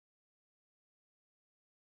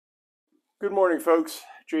Good morning, folks.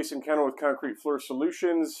 Jason Kennel with Concrete Floor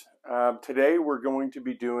Solutions. Today we're going to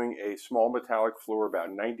be doing a small metallic floor, about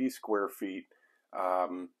 90 square feet.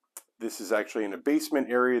 This is actually in a basement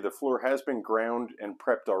area. The floor has been ground and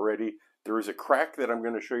prepped already. There is a crack that I'm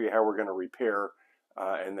going to show you how we're going to repair.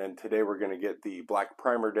 And then today we're going to get the black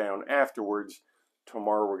primer down afterwards.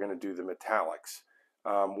 Tomorrow we're going to do the metallics.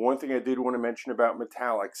 One thing I did want to mention about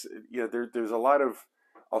metallics, there's a lot of,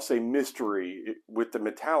 I'll say, mystery with the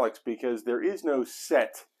metallics because there is no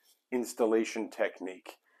set installation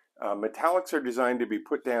technique. Metallics are designed to be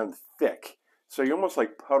put down thick, so you almost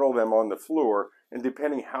like puddle them on the floor, and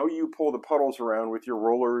depending how you pull the puddles around with your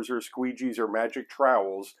rollers or squeegees or magic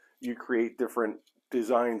trowels, you create different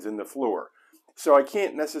designs in the floor. So I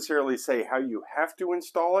can't necessarily say how you have to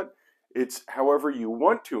install it. It's however you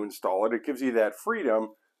want to install it. It gives you that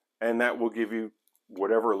freedom, and that will give you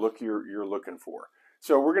whatever look you're looking for.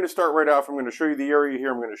 So we're going to start right off. I'm going to show you the area here.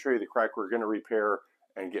 I'm going to show you the crack we're going to repair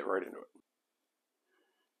and get right into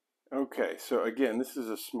it. Okay, so again, this is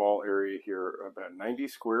a small area here, about 90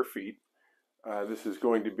 square feet. This is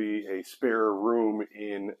going to be a spare room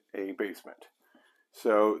in a basement.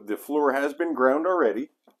 So the floor has been ground already.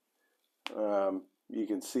 You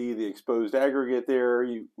can see the exposed aggregate there.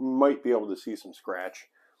 You might be able to see some scratch.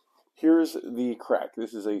 Here's the crack.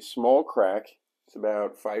 This is a small crack. It's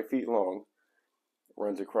about 5 feet long.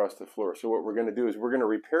 Runs across the floor. So what we're going to do is we're going to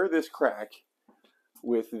repair this crack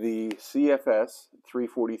with the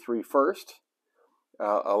CFS-343 first.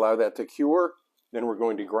 Allow that to cure. Then we're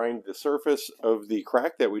going to grind the surface of the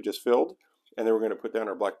crack that we just filled, and then we're going to put down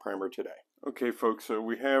our black primer today. Okay, folks, so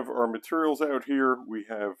we have our materials out here. We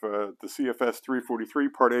have the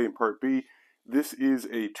CFS-343 Part A and Part B. This is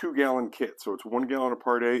a 2-gallon kit, so it's 1 gallon of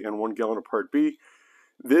Part A and 1 gallon of Part B.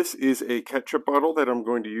 This is a ketchup bottle that I'm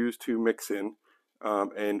going to use to mix in.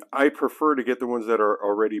 And I prefer to get the ones that are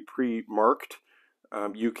already pre-marked.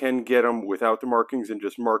 You can get them without the markings and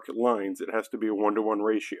just mark lines. It has to be a 1-to-1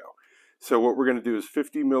 ratio. So what we're going to do is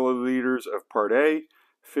 50 milliliters of Part A,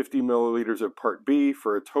 50 milliliters of Part B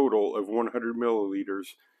for a total of 100 milliliters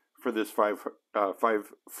for this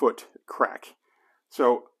 5-foot crack.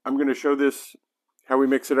 So I'm going to show this, how we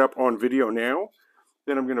mix it up on video now.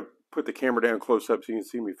 Then I'm going to put the camera down close up so you can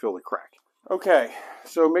see me fill the crack. Okay,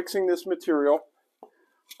 so mixing this material.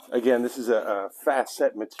 Again, this is a fast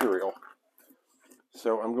set material.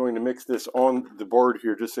 So I'm going to mix this on the board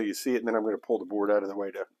here just so you see it, and then I'm going to pull the board out of the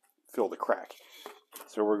way to fill the crack.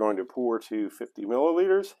 So we're going to pour to 50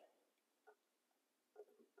 milliliters.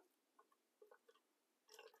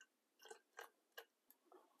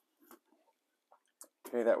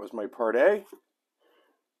 Okay, that was my Part A.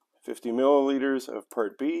 50 milliliters of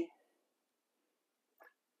Part B.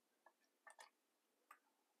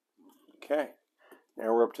 Okay.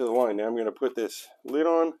 Now we're up to the line. Now I'm going to put this lid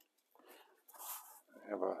on. I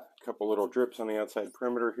have a couple little drips on the outside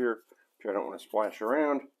perimeter here, which I don't want to splash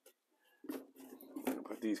around. I'm going to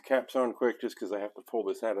put these caps on quick just because I have to pull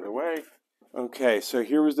this out of the way. Okay, so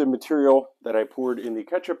here was the material that I poured in the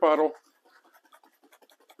ketchup bottle.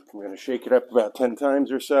 I'm going to shake it up about 10 times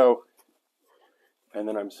or so, and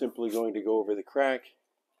then I'm simply going to go over the crack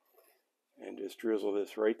and just drizzle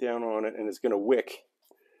this right down on it, and it's going to wick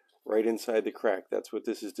right inside the crack. That's what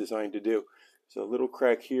this is designed to do. So a little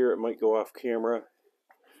crack here, it might go off camera,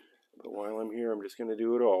 but while I'm here, I'm just going to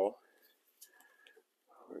do it all.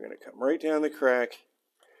 We're going to come right down the crack.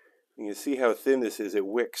 You can see how thin this is. It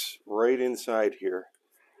wicks right inside here.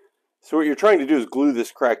 So what you're trying to do is glue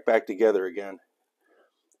this crack back together again.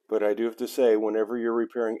 But I do have to say, whenever you're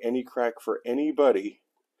repairing any crack for anybody,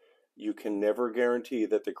 you can never guarantee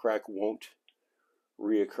that the crack won't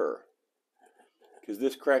reoccur. Because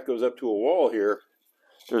this crack goes up to a wall here.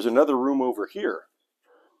 There's another room over here.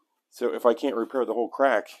 So if I can't repair the whole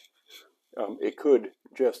crack, it could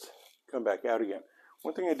just come back out again.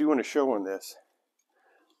 One thing I do want to show on this,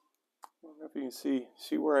 I don't know if you can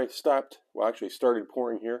see where I stopped, well, actually started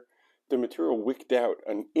pouring here. The material wicked out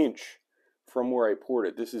an inch from where I poured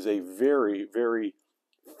it. This is a very, very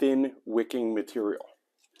thin wicking material.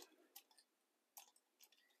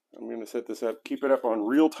 I'm going to set this up, keep it up on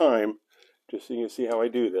real time, just so you can see how I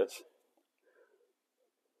do this.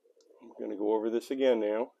 I'm going to go over this again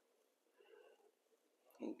now.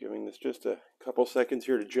 I'm giving this just a couple seconds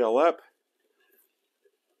here to gel up.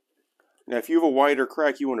 Now, if you have a wider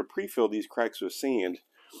crack, you want to pre-fill these cracks with sand.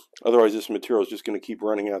 Otherwise, this material is just going to keep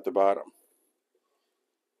running out the bottom.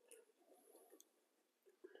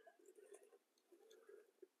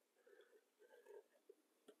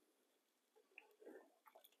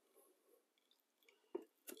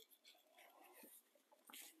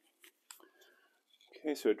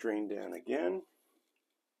 Okay, so it drained down again.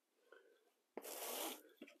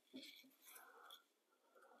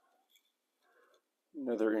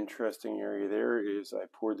 Another interesting area there is I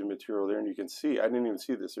poured the material there, and you can see, I didn't even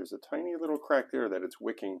see this, there's a tiny little crack there that it's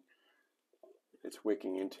wicking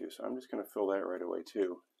into. So I'm just going to fill that right away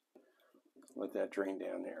too. Let that drain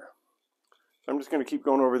down there. So I'm just going to keep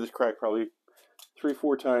going over this crack probably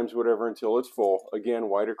 3-4 times, whatever, until it's full. Again,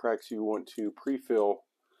 wider cracks you want to pre-fill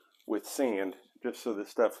with sand, just so the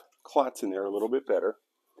stuff clots in there a little bit better.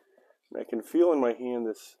 And I can feel in my hand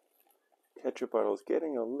this ketchup bottle is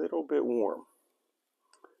getting a little bit warm.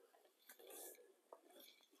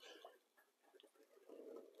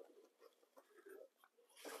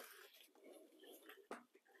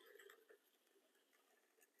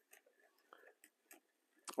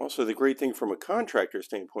 Also, the great thing from a contractor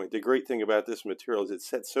standpoint, the great thing about this material is it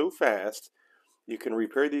sets so fast, you can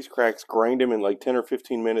repair these cracks, grind them in like 10 or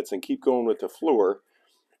 15 minutes and keep going with the floor,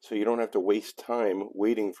 so you don't have to waste time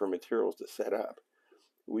waiting for materials to set up.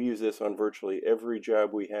 We use this on virtually every job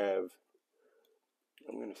we have.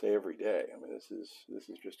 I'm going to say every day. I mean, this is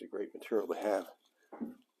just a great material to have.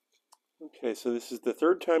 Okay, so this is the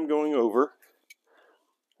third time going over,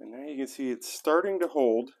 and now you can see it's starting to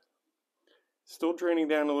hold. Still draining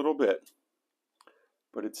down a little bit,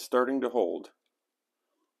 but it's starting to hold.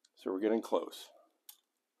 So we're getting close.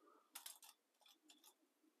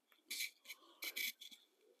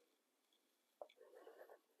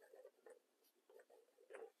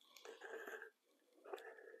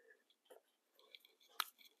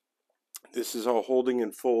 This is all holding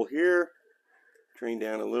in full here. Drain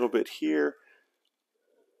down a little bit here.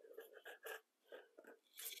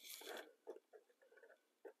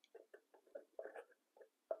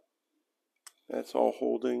 That's all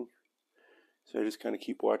holding. So I just kind of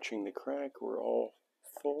keep watching the crack. We're all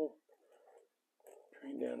full.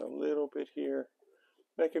 Drain down a little bit here.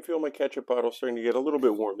 And I can feel my ketchup bottle starting to get a little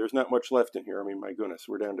bit warm. There's not much left in here. I mean, my goodness,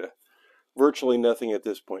 we're down to virtually nothing at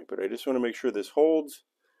this point. But I just want to make sure this holds.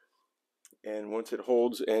 And once it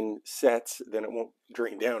holds and sets, then it won't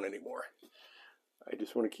drain down anymore. I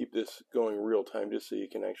just want to keep this going real time just so you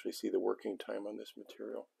can actually see the working time on this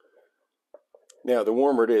material. Now, the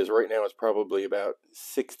warmer it is, right now it's probably about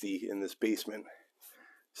 60 in this basement.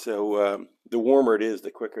 So the warmer it is, the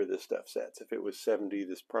quicker this stuff sets. If it was 70,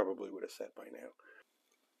 this probably would have set by now.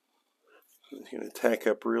 It's going to tack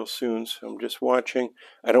up real soon, so I'm just watching.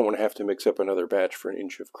 I don't want to have to mix up another batch for an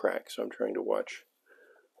inch of crack, so I'm trying to watch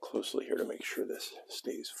closely here to make sure this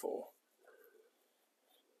stays full.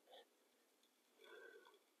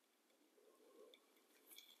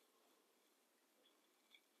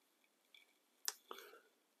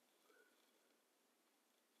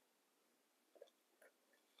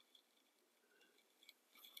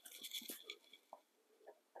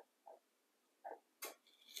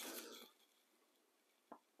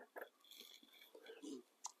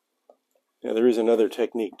 Now there is another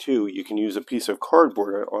technique too. You can use a piece of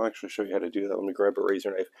cardboard. I'll actually show you how to do that. Let me grab a razor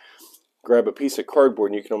knife. Grab a piece of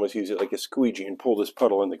cardboard and you can almost use it like a squeegee and pull this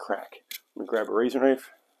puddle in the crack. Let me grab a razor knife.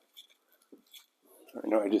 I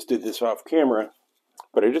know I just did this off camera,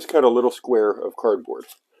 but I just cut a little square of cardboard.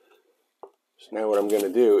 So now what I'm going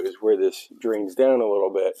to do is where this drains down a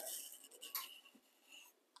little bit,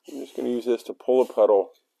 I'm just going to use this to pull a puddle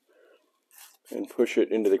and push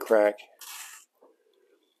it into the crack.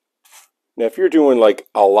 Now if you're doing like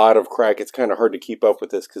a lot of crack, it's kind of hard to keep up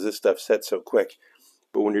with this because this stuff sets so quick.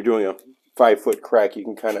 But when you're doing a 5-foot crack, you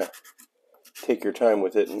can kind of take your time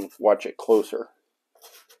with it and watch it closer.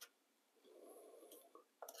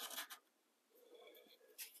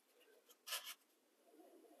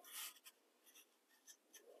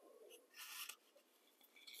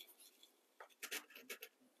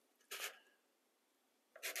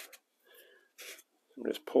 I'm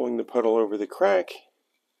just pulling the puddle over the crack.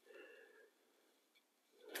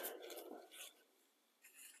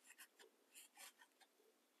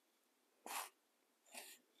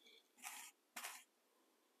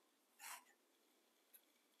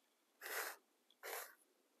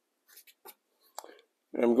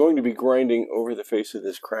 And I'm going to be grinding over the face of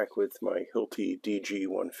this crack with my Hilti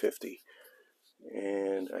DG150.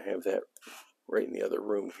 And I have that right in the other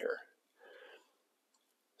room here.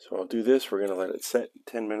 So I'll do this. We're going to let it set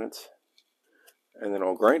 10 minutes. And then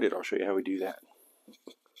I'll grind it. I'll show you how we do that.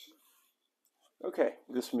 Okay,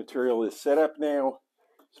 this material is set up now.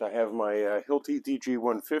 So I have my Hilti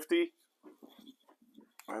DG150.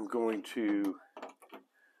 I'm going to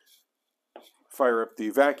fire up the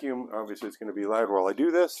vacuum. Obviously it's going to be loud while I do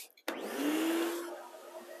this.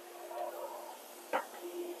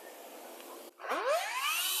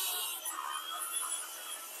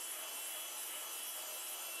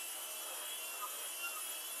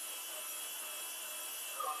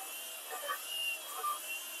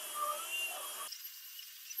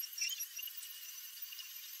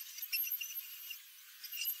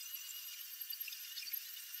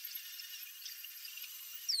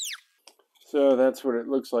 So that's what it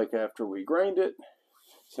looks like after we grind it.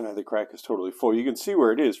 So now the crack is totally full. You can see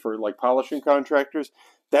where it is for like polishing contractors.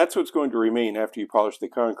 That's what's going to remain after you polish the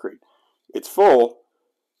concrete. It's full,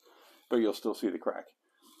 but you'll still see the crack.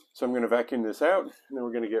 So I'm going to vacuum this out, and then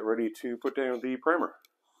we're going to get ready to put down the primer.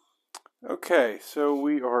 Okay, so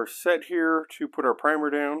we are set here to put our primer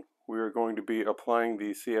down. We are going to be applying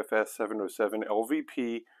the CFS-707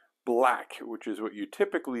 LVP Black, which is what you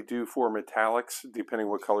typically do for metallics, depending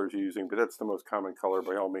what colors you're using, but that's the most common color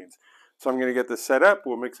by all means. So I'm going to get this set up,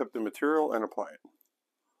 we'll mix up the material and apply it.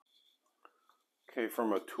 Okay,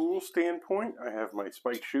 from a tool standpoint, I have my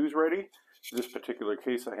spiked shoes ready. In this particular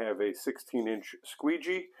case, I have a 16-inch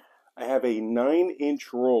squeegee. I have a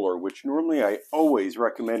 9-inch roller, which normally I always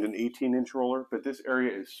recommend an 18-inch roller, but this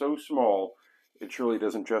area is so small, it surely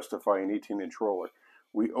doesn't justify an 18-inch roller.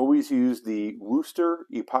 We always use the Wooster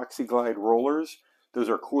Epoxy Glide rollers. Those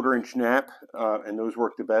are 1/4-inch nap, and those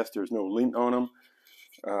work the best. There's no lint on them.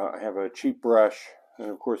 I have a cheap brush, and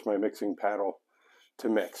of course my mixing paddle to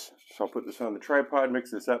mix. So I'll put this on the tripod,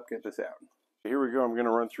 mix this up, get this out. Here we go. I'm going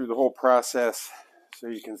to run through the whole process so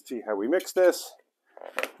you can see how we mix this.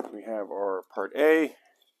 We have our part A,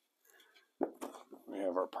 we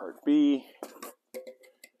have our part B.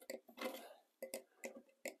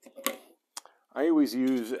 I always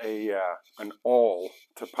use an awl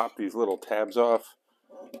to pop these little tabs off.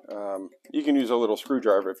 You can use a little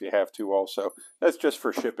screwdriver if you have to also. That's just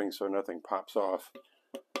for shipping so nothing pops off.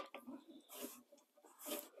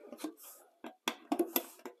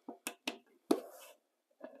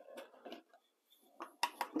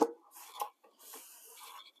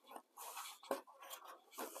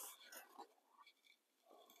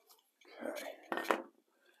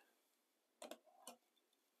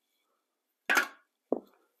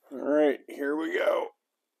 All right, here we go.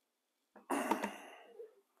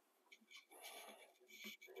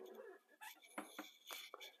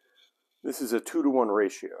 This is a 2-to-1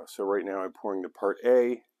 ratio. So right now I'm pouring the part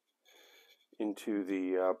A into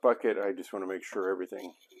the bucket. I just want to make sure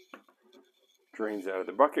everything drains out of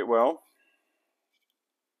the bucket well.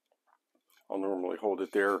 I'll normally hold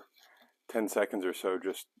it there 10 seconds or so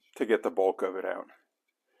just to get the bulk of it out.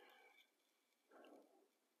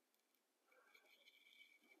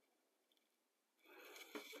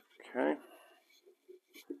 Okay.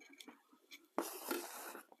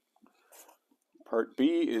 Part B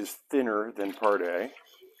is thinner than part A.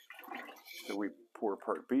 So we pour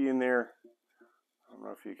part B in there. I don't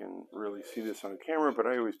know if you can really see this on camera, but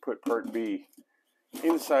I always put part B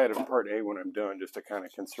inside of part A when I'm done, just to kind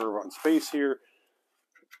of conserve on space here.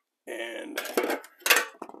 And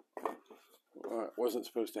well, it wasn't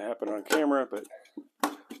supposed to happen on camera, but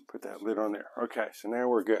put that lid on there. Okay, so now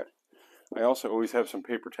we're good. I also always have some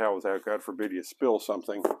paper towels out. God forbid you spill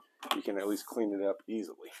something, you can at least clean it up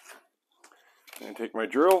easily. And take my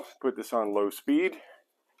drill, put this on low speed.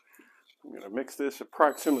 I'm going to mix this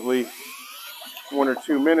approximately 1 or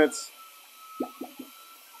 2 minutes.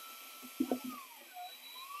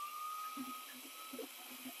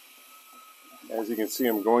 As you can see,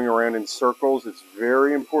 I'm going around in circles. It's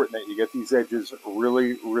very important that you get these edges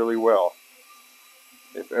really, really well.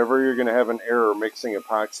 If ever you're going to have an error mixing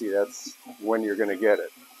epoxy, that's when you're going to get it.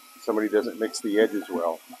 Somebody doesn't mix the edges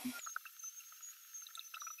well.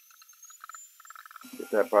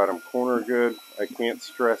 Get that bottom corner good. I can't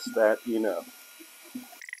stress that enough.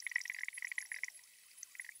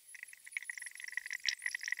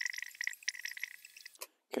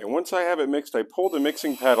 Okay, once I have it mixed, I pull the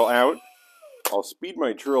mixing paddle out. I'll speed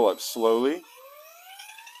my drill up slowly.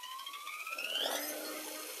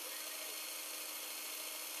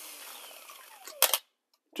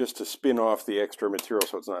 Just to spin off the extra material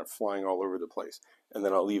so it's not flying all over the place. And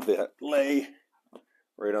then I'll leave that lay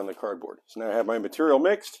right on the cardboard. So now I have my material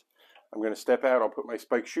mixed. I'm going to step out. I'll put my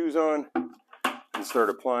spiked shoes on and start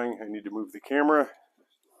applying. I need to move the camera.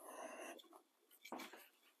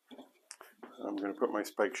 I'm going to put my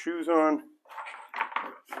spiked shoes on.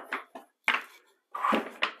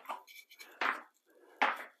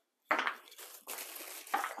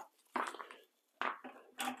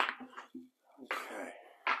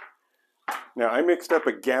 Now I mixed up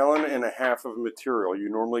 1.5 gallons of material. You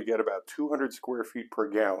normally get about 200 square feet per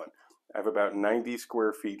gallon. I have about 90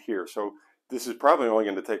 square feet here. So this is probably only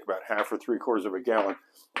going to take about 1/2 or 3/4 of a gallon.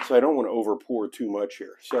 So I don't want to over pour too much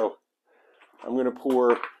here. So I'm going to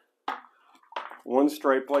pour 1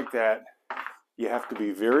 stripe like that. You have to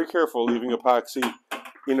be very careful leaving epoxy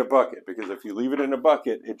in a bucket, because if you leave it in a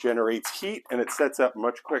bucket, it generates heat and it sets up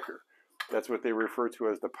much quicker. That's what they refer to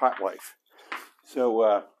as the pot life.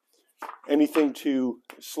 So anything to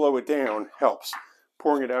slow it down helps.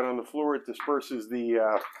 Pouring it out on the floor, it disperses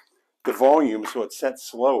the the volume so it sets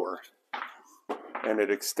slower and it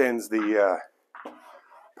extends the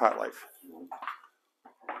pot life.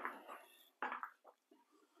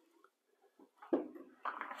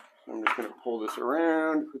 I'm just going to pull this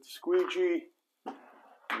around with the squeegee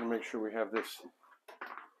and make sure we have this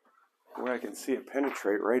where I can see it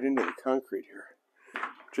penetrate right into the concrete here,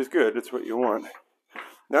 which is good. That's what you want.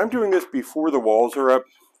 Now I'm doing this before the walls are up.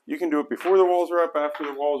 You can do it before the walls are up, after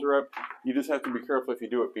the walls are up. You just have to be careful if you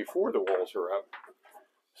do it before the walls are up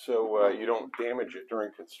so you don't damage it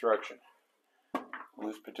during construction. In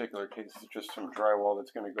this particular case, it's just some drywall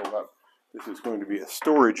that's going to go up. This is going to be a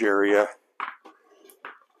storage area.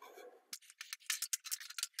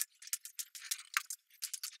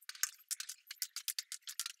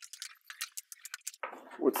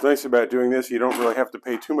 What's nice about doing this, you don't really have to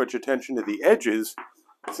pay too much attention to the edges.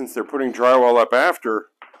 Since they're putting drywall up after,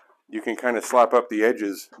 you can kind of slap up the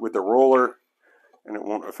edges with the roller and it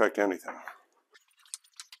won't affect anything.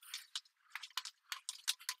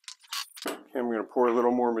 Okay, I'm going to pour a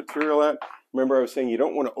little more material out. Remember, I was saying you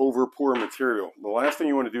don't want to over pour material. The last thing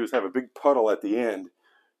you want to do is have a big puddle at the end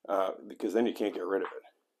because then you can't get rid of it.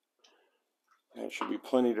 That should be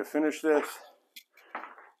plenty to finish this.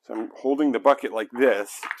 So I'm holding the bucket like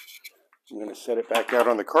this. I'm going to set it back out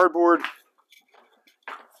on the cardboard.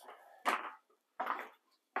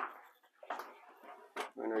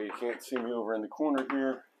 I know you can't see me over in the corner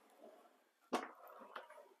here.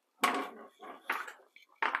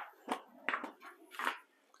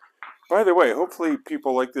 By the way, hopefully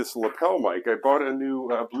people like this lapel mic. I bought a new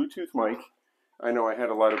Bluetooth mic. I know I had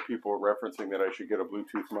a lot of people referencing that I should get a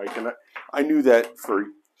Bluetooth mic, and I knew that for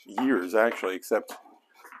years actually, except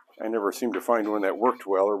I never seemed to find one that worked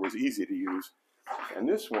well or was easy to use. And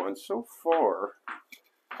this one, so far,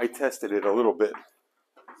 I tested it a little bit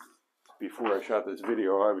before I shot this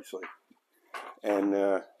video, obviously.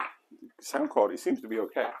 And sound quality seems to be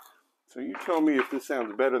okay. So you tell me if this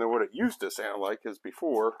sounds better than what it used to sound like, because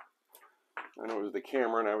before, I know it was the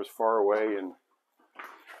camera and I was far away and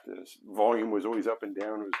the volume was always up and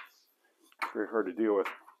down. It was very hard to deal with.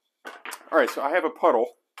 All right, so I have a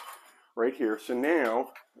puddle right here. So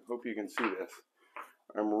now, I hope you can see this.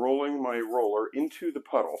 I'm rolling my roller into the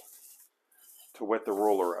puddle to wet the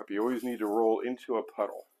roller up. You always need to roll into a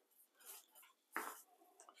puddle.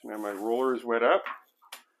 So now my roller is wet up.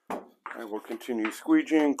 I will continue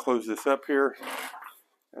squeegeeing, close this up here,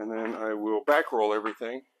 and then I will back roll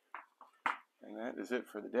everything. And that is it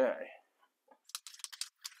for the day.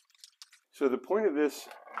 So the point of this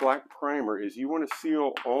black primer is you want to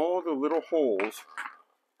seal all the little holes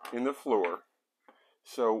in the floor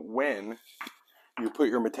so when you put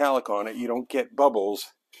your metallic on it, you don't get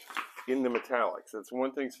bubbles in the metallics. That's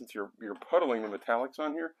one thing, since you're puddling the metallics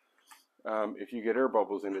on here. If you get air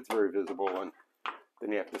bubbles in, it's very visible, and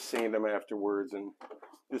then you have to sand them afterwards, and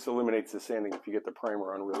this eliminates the sanding if you get the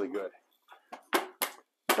primer on really good.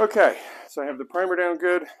 Okay, so I have the primer down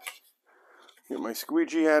good. Get my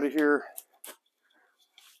squeegee out of here.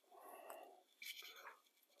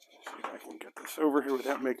 See if I can get this over here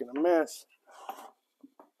without making a mess.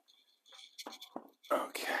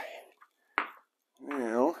 Okay.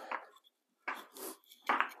 Now,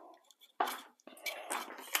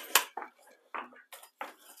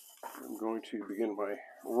 I'm going to begin my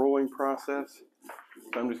rolling process.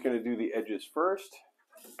 So I'm just going to do the edges first.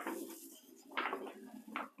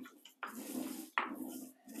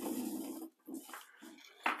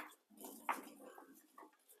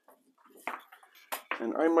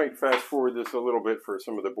 And I might fast forward this a little bit for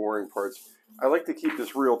some of the boring parts. I like to keep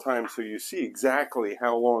this real time so you see exactly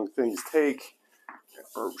how long things take,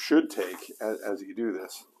 or should take, as you do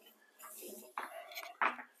this.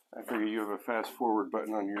 I figure you have a fast forward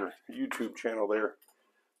button on your YouTube channel there.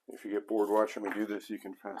 If you get bored watching me do this, you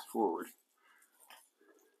can fast forward.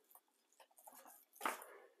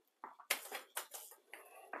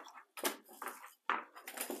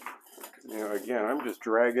 Now again, I'm just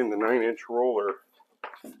dragging the 9-inch roller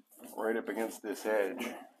right up against this edge.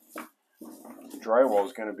 The drywall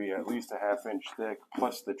is going to be at least a ½ inch thick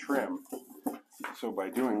plus the trim. So by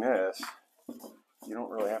doing this, you don't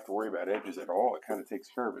really have to worry about edges at all. It kind of takes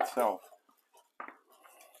care of itself.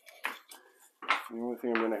 The only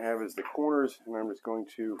thing I'm going to have is the corners, and I'm just going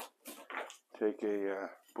to take a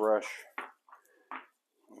brush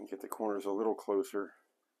and get the corners a little closer.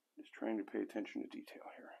 Just trying to pay attention to detail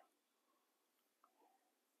here.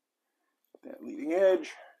 That leading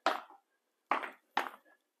edge.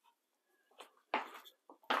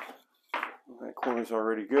 That corner's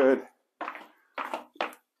already good.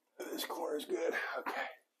 This corner's good. Okay.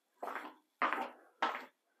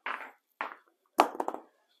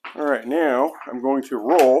 All right, now I'm going to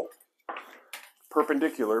roll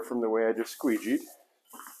perpendicular from the way I just squeegeed.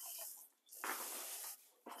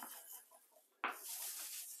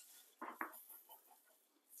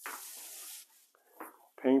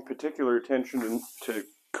 Paying particular attention to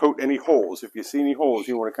coat any holes. If you see any holes,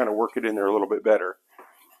 you want to kind of work it in there a little bit better.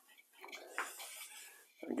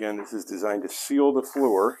 Again, this is designed to seal the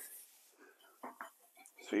floor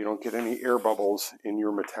so you don't get any air bubbles in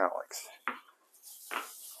your metallics.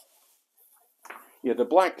 Yeah, the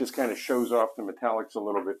black just kind of shows off the metallics a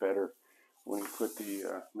little bit better when you put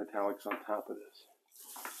the metallics on top of this.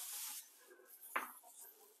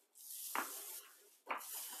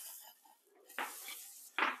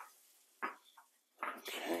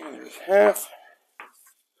 Okay, there's half.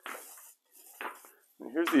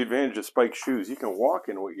 And here's the advantage of spiked shoes. You can walk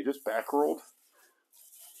in what you just back rolled.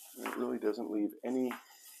 And it really doesn't leave any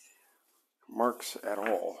marks at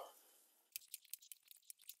all.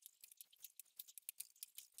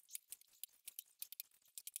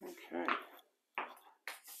 Okay.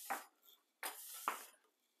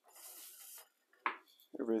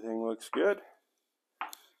 Everything looks good.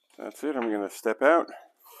 That's it. I'm going to step out,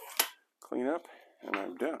 clean up, and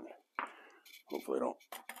I'm done. Hopefully I don't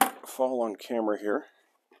fall on camera here.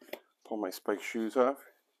 Pull my spiked shoes off.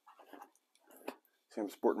 See, I'm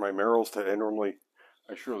sporting my Merrells today.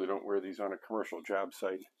 I surely don't wear these on a commercial job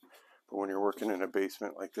site, but when you're working in a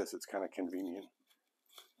basement like this, it's kind of convenient.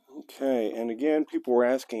 Okay, and again, people were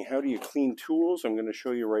asking, how do you clean tools? I'm going to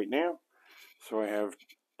show you right now. So I have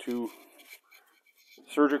two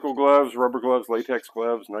surgical gloves, rubber gloves, latex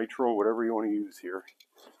gloves, nitrile, whatever you want to use here.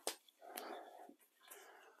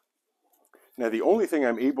 Now the only thing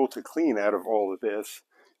I'm able to clean out of all of this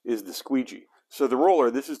is the squeegee. So the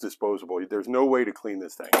roller, this is disposable. There's no way to clean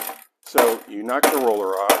this thing. So you knock the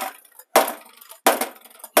roller off.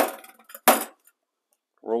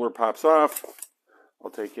 Roller pops off. I'll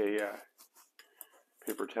take a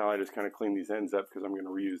paper towel. I just kind of clean these ends up because I'm going to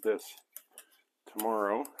reuse this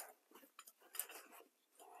tomorrow.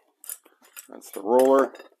 That's the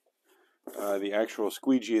roller. The actual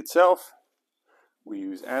squeegee itself, we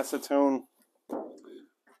use acetone.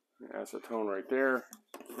 Acetone right there.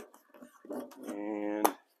 And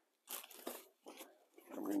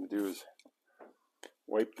what I'm going to do is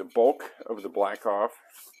wipe the bulk of the black off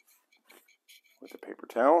with a paper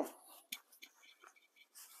towel.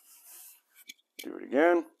 Do it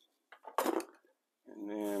again. And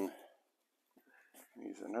then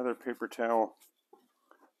use another paper towel.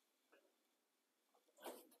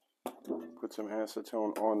 Put some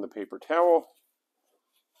acetone on the paper towel.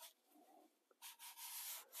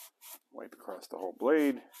 Wipe across the whole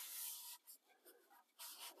blade.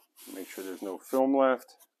 Make sure there's no film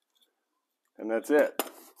left. And that's it.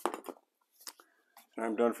 And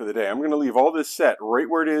I'm done for the day. I'm going to leave all this set right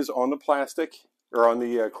where it is on the plastic, or on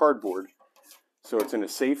the cardboard. So it's in a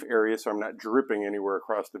safe area so I'm not dripping anywhere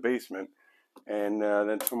across the basement. And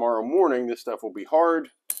then tomorrow morning this stuff will be hard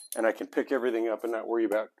and I can pick everything up and not worry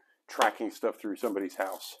about tracking stuff through somebody's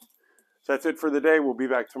house. So that's it for the day. We'll be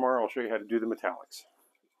back tomorrow. I'll show you how to do the metallics.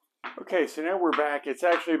 Okay, so now we're back. It's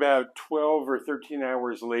actually about 12 or 13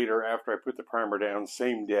 hours later after I put the primer down,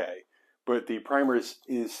 same day. But the primer is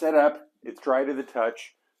set up, it's dry to the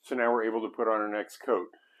touch, so now we're able to put on our next coat.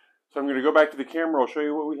 So I'm going to go back to the camera, I'll show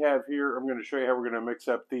you what we have here. I'm going to show you how we're going to mix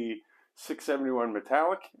up the 671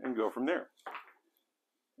 metallic and go from there.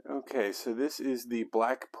 Okay, so this is the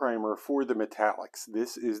black primer for the metallics.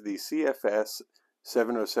 This is the CFS-707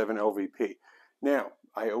 LVP. Now,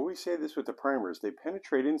 I always say this with the primers, they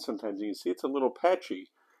penetrate in sometimes. You can see it's a little patchy.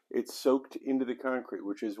 It's soaked into the concrete,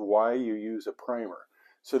 which is why you use a primer.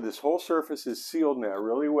 So this whole surface is sealed now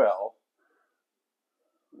really well.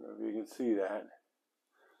 I don't know if you can see that.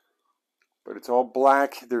 But it's all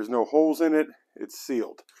black, there's no holes in it, it's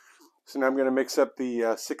sealed. So now I'm going to mix up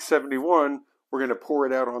the 671, we're going to pour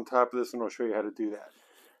it out on top of this and I'll show you how to do that.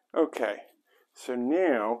 Okay, so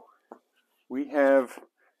now we have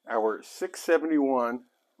our 671, I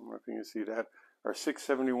don't know if you can see that, our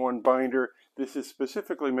 671 binder. This is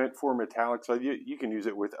specifically meant for metallics. You can use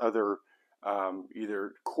it with other,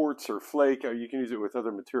 either quartz or flake, or you can use it with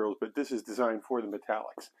other materials, but this is designed for the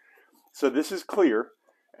metallics. So this is clear.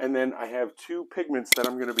 And then I have two pigments that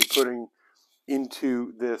I'm going to be putting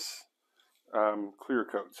into this clear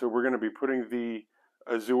coat. So we're going to be putting the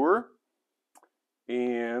azure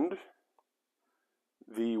and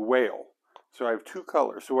the whale. So I have two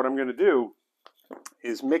colors. So what I'm going to do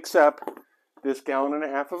is mix up this 1.5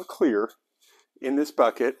 gallons of clear in this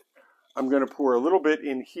bucket. I'm going to pour a little bit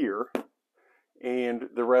in here and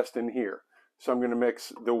the rest in here. So I'm going to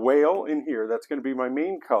mix the whale in here. That's going to be my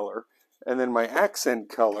main color. And then my accent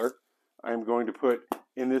color, I'm going to put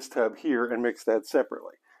in this tub here and mix that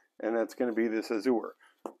separately. And that's going to be this azure.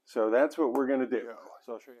 So that's what we're going to do.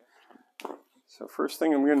 So I'll show you. So first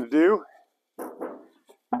thing I'm going to do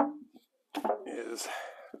is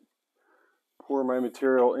pour my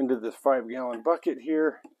material into this 5-gallon bucket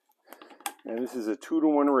here. And this is a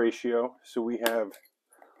 2-to-1 ratio. So we have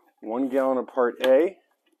 1 gallon of part A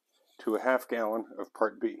to a 1/2 gallon of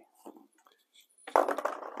part B.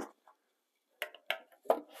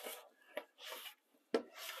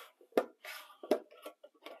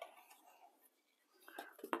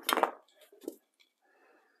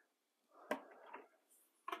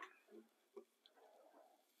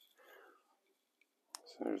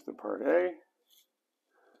 So there's the part A.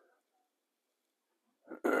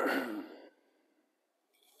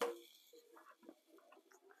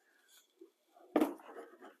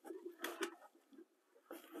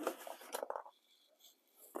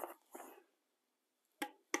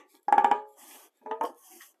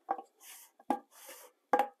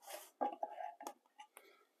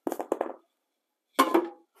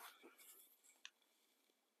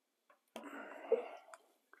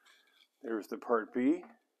 There's the part B.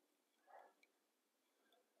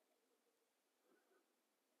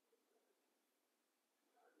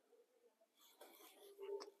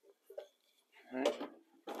 Okay.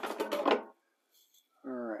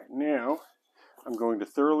 All right, now I'm going to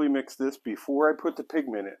thoroughly mix this before I put the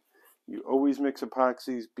pigment in. You always mix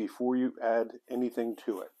epoxies before you add anything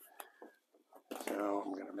to it. So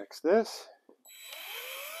I'm going to mix this.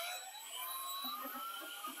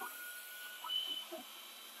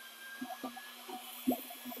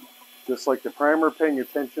 Just like the primer, paying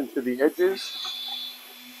attention to the edges.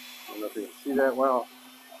 I don't know if you can see that well.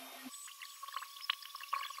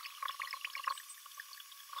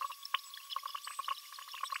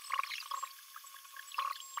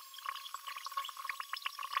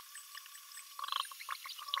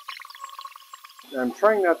 I'm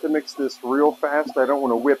trying not to mix this real fast. I don't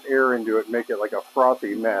want to whip air into it and make it like a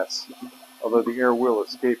frothy mess. Although the air will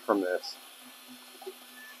escape from this.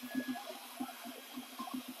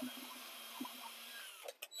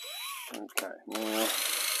 Okay, now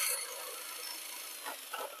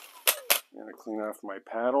I'm going to clean off my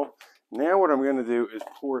paddle. Now what I'm going to do is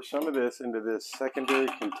pour some of this into this secondary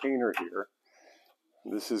container here.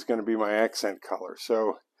 This is going to be my accent color.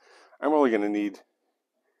 So I'm only going to need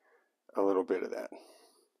a little bit of that.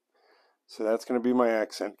 So that's going to be my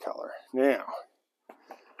accent color. Now,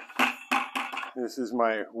 this is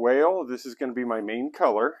my whale. This is going to be my main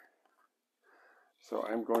color. So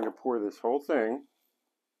I'm going to pour this whole thing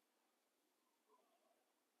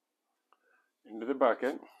into the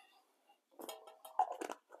bucket.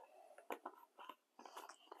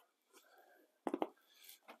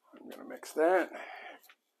 I'm going to mix that.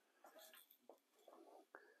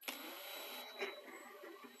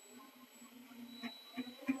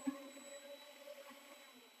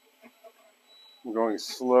 I'm going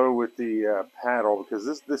slow with the paddle because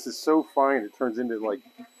this is so fine it turns into like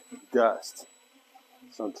dust.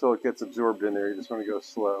 So until it gets absorbed in there, you just want to go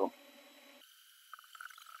slow.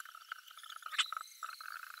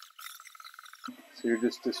 So you're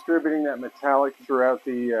just distributing that metallic throughout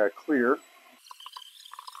the clear.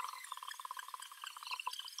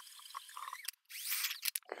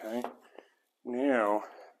 Okay. Now,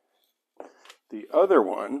 the other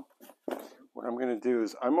one, what I'm going to do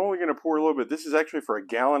is I'm only going to pour a little bit. This is actually for 1.5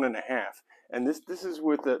 gallons. And this is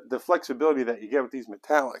with the flexibility that you get with these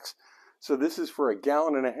metallics. So this is for 1.5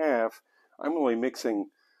 gallons. I'm only mixing,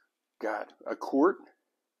 God, 1 quart.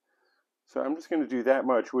 So I'm just going to do that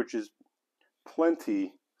much, which is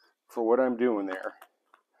plenty for what I'm doing there.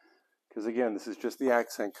 Because again, this is just the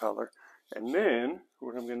accent color. And then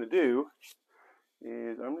what I'm going to do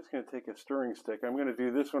is I'm just going to take a stirring stick. I'm going to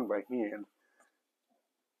do this one by hand.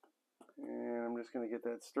 And I'm just going to get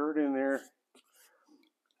that stirred in there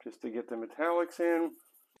just to get the metallics in.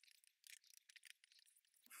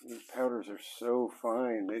 These powders are so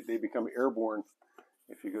fine. They become airborne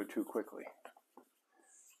if you go too quickly.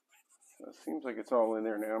 So it seems like it's all in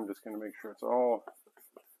there now. I'm just going to make sure it's all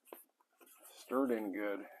stirred in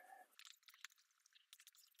good.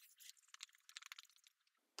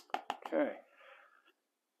 Okay.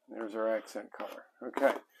 There's our accent color.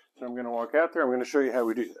 Okay. So I'm going to walk out there. I'm going to show you how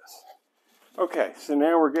we do this. Okay, so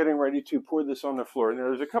now we're getting ready to pour this on the floor. Now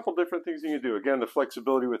there's a couple different things you can do. Again, the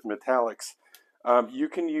flexibility with metallics. You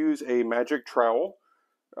can use a magic trowel,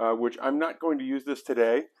 which I'm not going to use this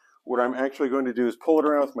today. What I'm actually going to do is pull it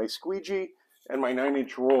around with my squeegee and my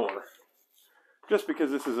 9-inch roller. Just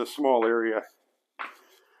because this is a small area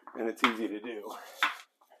and it's easy to do.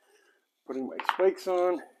 Putting my spikes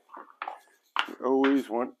on. You always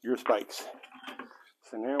want your spikes.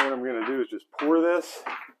 So now what I'm going to do is just pour this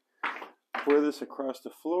across the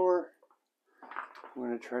floor. I'm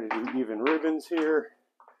going to try to do even ribbons here.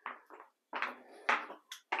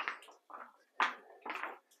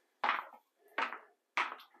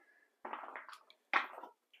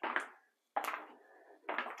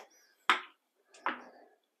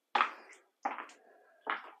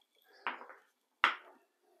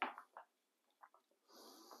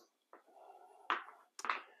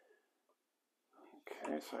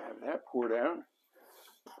 Okay, so I have that poured out.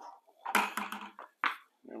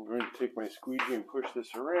 I'm going to take my squeegee and push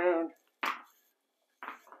this around.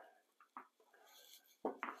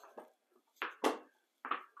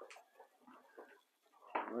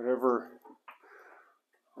 Whatever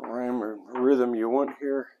rhyme or rhythm you want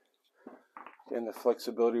here. Again, the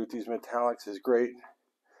flexibility with these metallics is great.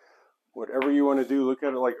 Whatever you want to do, look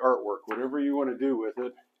at it like artwork. Whatever you want to do with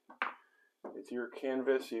it, it's your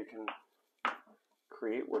canvas. You can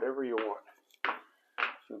create whatever you want.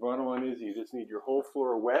 So the bottom line is you just need your whole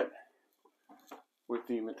floor wet with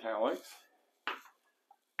the metallics.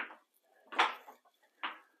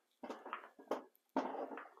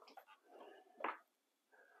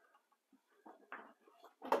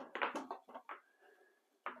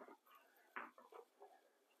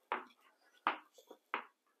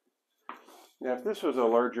 Now, if this was a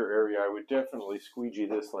larger area, I would definitely squeegee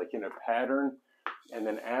this like in a pattern, and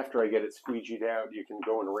then after I get it squeegeed out, you can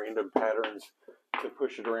go in random patterns to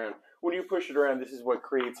push it around. When you push it around, this is what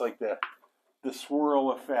creates like the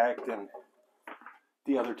swirl effect and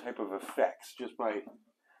the other type of effects, just by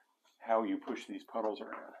how you push these puddles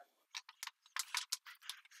around.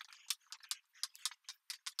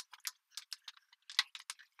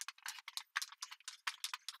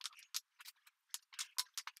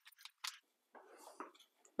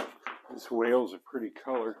 This whale's a pretty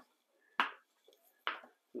color.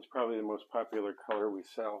 It's probably the most popular color we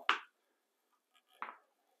sell.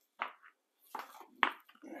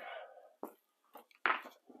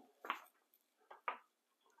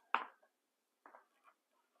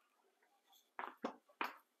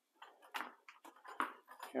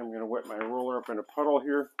 Okay, I'm going to wet my roller up in a puddle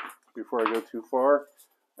here before I go too far.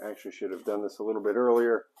 I actually should have done this a little bit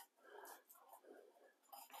earlier.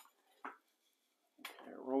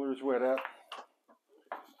 Okay, roller's wet up.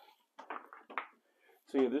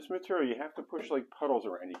 So yeah, this material, you have to push like puddles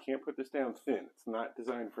around. You can't put this down thin. It's not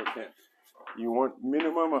designed for thin. You want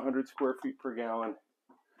minimum 100 square feet per gallon.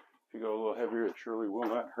 If you go a little heavier, it surely will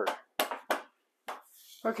not hurt.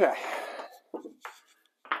 Okay.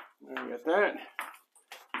 Now we got that.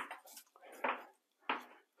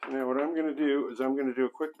 So now what I'm going to do is I'm going to do a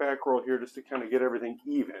quick back roll here just to kind of get everything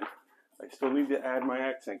even. I still need to add my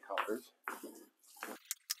accent colors.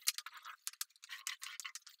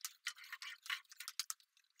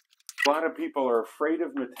 A lot of people are afraid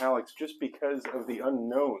of metallics just because of the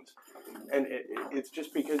unknowns. And it's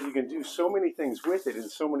just because you can do so many things with it in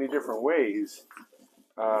so many different ways.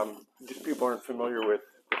 Just people aren't familiar with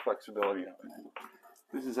the flexibility of it.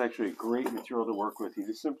 This is actually a great material to work with. You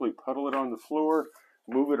just simply puddle it on the floor,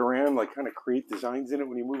 move it around, like kind of create designs in it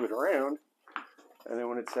when you move it around. And then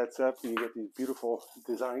when it sets up, you get these beautiful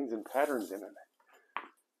designs and patterns in it.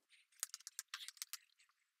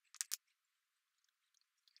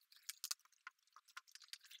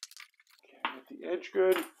 Get the edge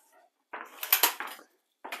good.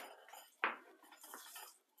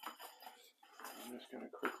 I'm just going to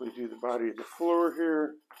quickly do the body of the floor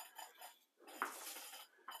here.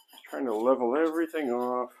 Just trying to level everything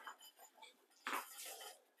off.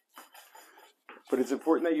 But it's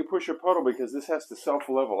important that you push a puddle because this has to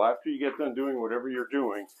self-level. After you get done doing whatever you're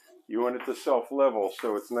doing, you want it to self-level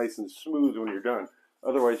so it's nice and smooth when you're done.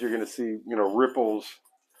 Otherwise, you're going to see, ripples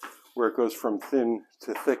where it goes from thin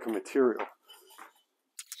to thick material.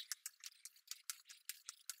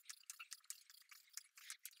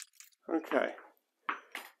 Okay,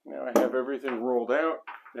 now I have everything rolled out.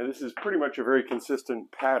 Now this is pretty much a very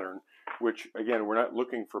consistent pattern, which again, we're not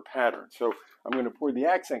looking for patterns. So I'm going to pour the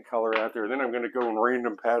accent color out there, then I'm going to go in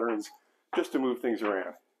random patterns just to move things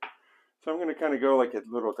around. So I'm going to kind of go like a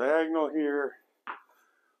little diagonal here.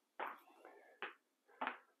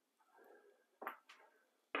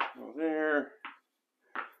 Go there.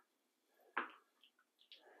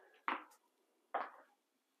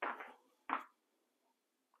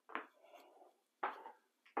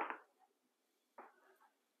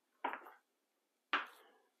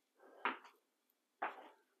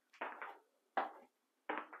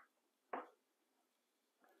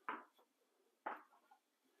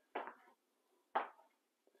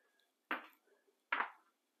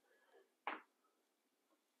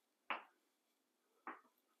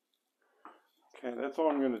 Okay, that's all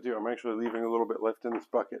I'm going to do. I'm actually leaving a little bit left in this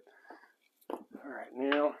bucket. All right,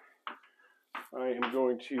 now I am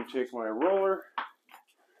going to take my roller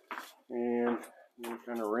and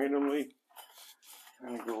kind of randomly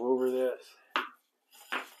kind of go over this.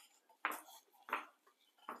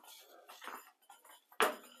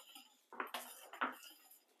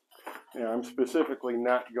 Now, I'm specifically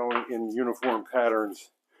not going in uniform patterns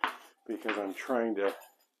because I'm trying to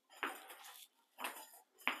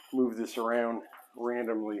move this around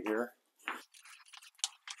randomly here.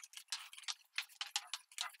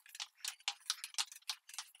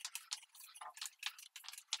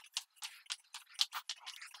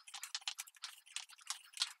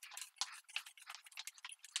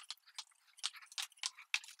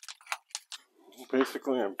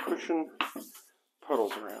 Basically, I'm pushing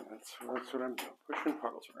puddles around. That's what I'm doing, pushing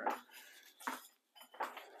puddles around.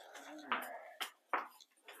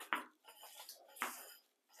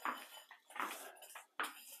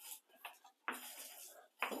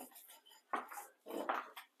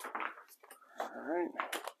 All right,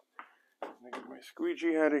 let me get my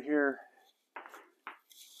squeegee out of here.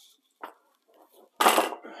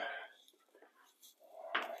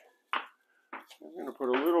 I'm going to put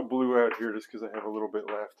a little blue out here just because I have a little bit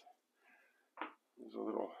left. There's a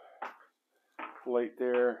little light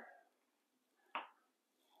there.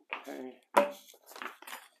 Okay.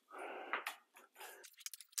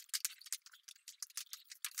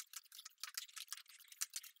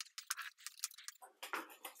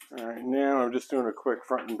 All right, now I'm just doing a quick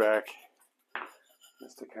front and back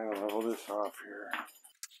just to kind of level this off here.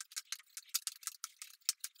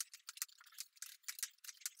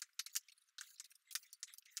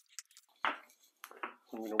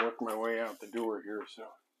 I'm going to work my way out the door here, so.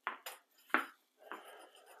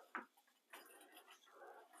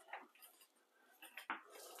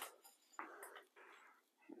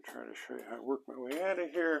 Try to show you how to work my way out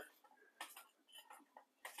of here.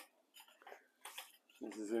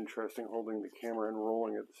 This is interesting, holding the camera and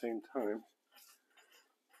rolling at the same time.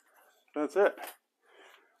 That's it.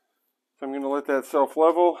 So I'm going to let that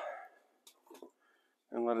self-level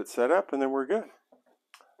and let it set up, and then we're good.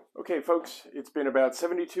 Okay, folks, it's been about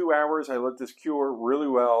 72 hours. I let this cure really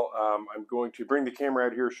well. I'm going to bring the camera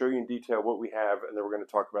out here, show you in detail what we have, and then we're going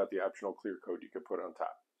to talk about the optional clear coat you could put on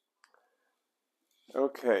top.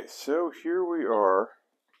 Okay, so here we are.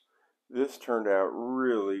 This turned out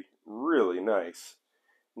really, really nice.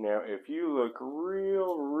 Now, if you look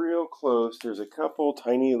real close, there's a couple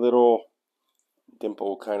tiny little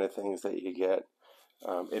dimple kind of things that you get.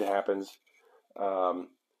 It happens.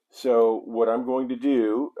 So what I'm going to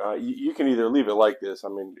do, you can either leave it like this, I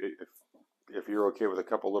mean, if you're okay with a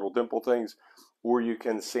couple little dimple things, or you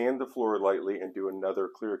can sand the floor lightly and do another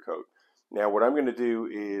clear coat. Now what I'm going to do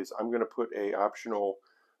is I'm going to put a optional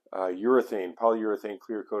polyurethane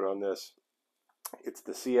clear coat on this. It's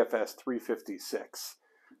the CFS-356.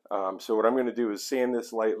 So what I'm going to do is sand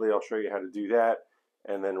this lightly. I'll show you how to do that,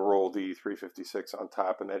 and then roll the 356 on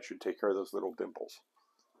top, and that should take care of those little dimples.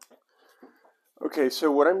 Okay,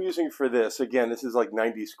 so what I'm using for this, again, this is like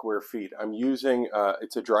 90 square feet. I'm using,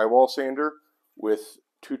 it's a drywall sander with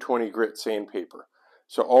 220 grit sandpaper.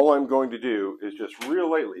 So all I'm going to do is just real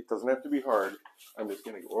lightly, it doesn't have to be hard, I'm just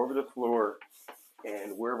going to go over the floor,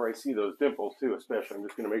 and wherever I see those dimples too, especially, I'm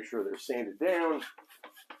just going to make sure they're sanded down,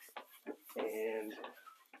 and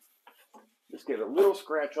just get a little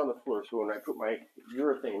scratch on the floor so when I put my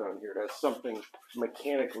urethane on here, it has something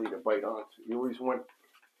mechanically to bite onto. You always want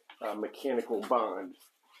a mechanical bond,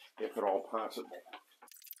 if at all possible.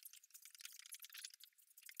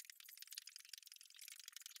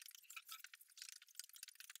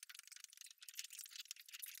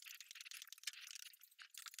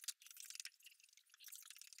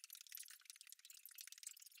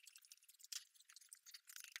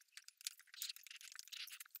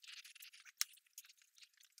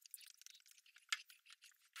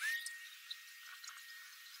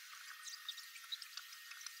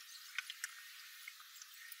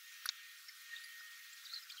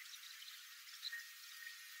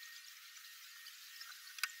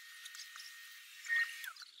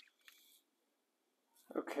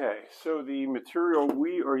 Okay, so the material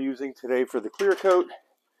we are using today for the clear coat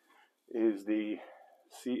is the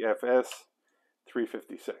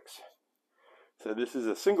CFS-356. So this is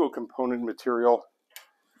a single component material.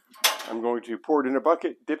 I'm going to pour it in a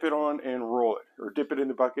bucket, dip it on, and roll it, or dip it in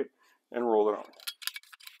the bucket and roll it on.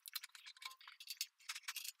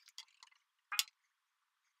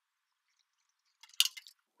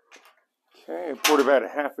 Okay, I poured about a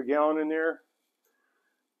half a gallon in there.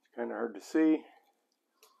 It's kind of hard to see.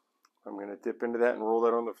 I'm going to dip into that and roll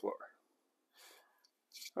that on the floor.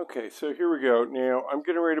 Okay, so here we go. Now I'm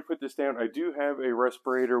getting ready to put this down. I do have a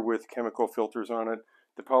respirator with chemical filters on it.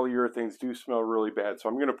 The polyurethanes do smell really bad, so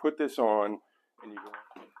I'm going to put this on. And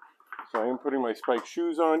so I am putting my spiked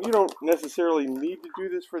shoes on. You don't necessarily need to do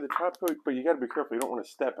this for the top coat, but you got to be careful. You don't want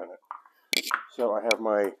to step in it. So I have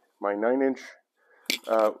my 9-inch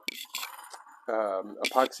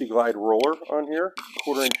epoxy glide roller on here,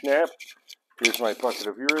 1/4-inch nap. Here's my bucket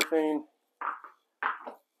of urethane.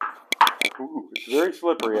 Ooh, it's very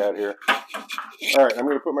slippery out here. All right, I'm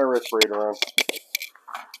going to put my respirator on.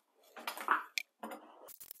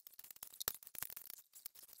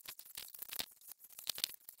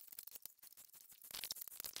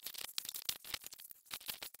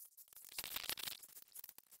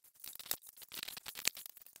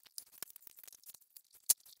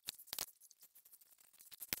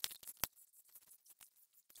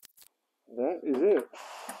 That is it.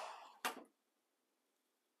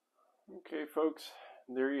 Okay, folks,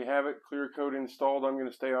 there you have it. Clear coat installed. I'm going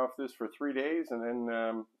to stay off this for 3 days, and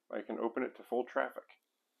then I can open it to full traffic.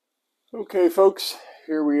 Okay, folks,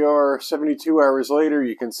 here we are 72 hours later.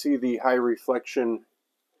 You can see the high reflection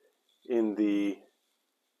in the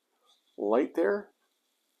light there.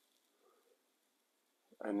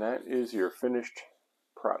 And that is your finished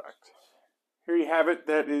product. Here you have it.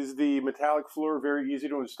 That is the metallic floor. Very easy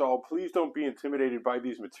to install. Please don't be intimidated by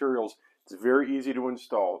these materials. It's very easy to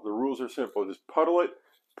install. The rules are simple. Just puddle it,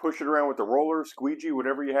 push it around with the roller, squeegee,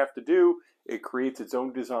 whatever you have to do. It creates its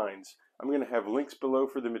own designs. I'm going to have links below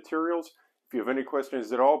for the materials. If you have any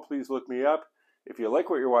questions at all, please look me up. If you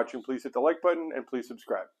like what you're watching, please hit the like button and please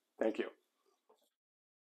subscribe. Thank you.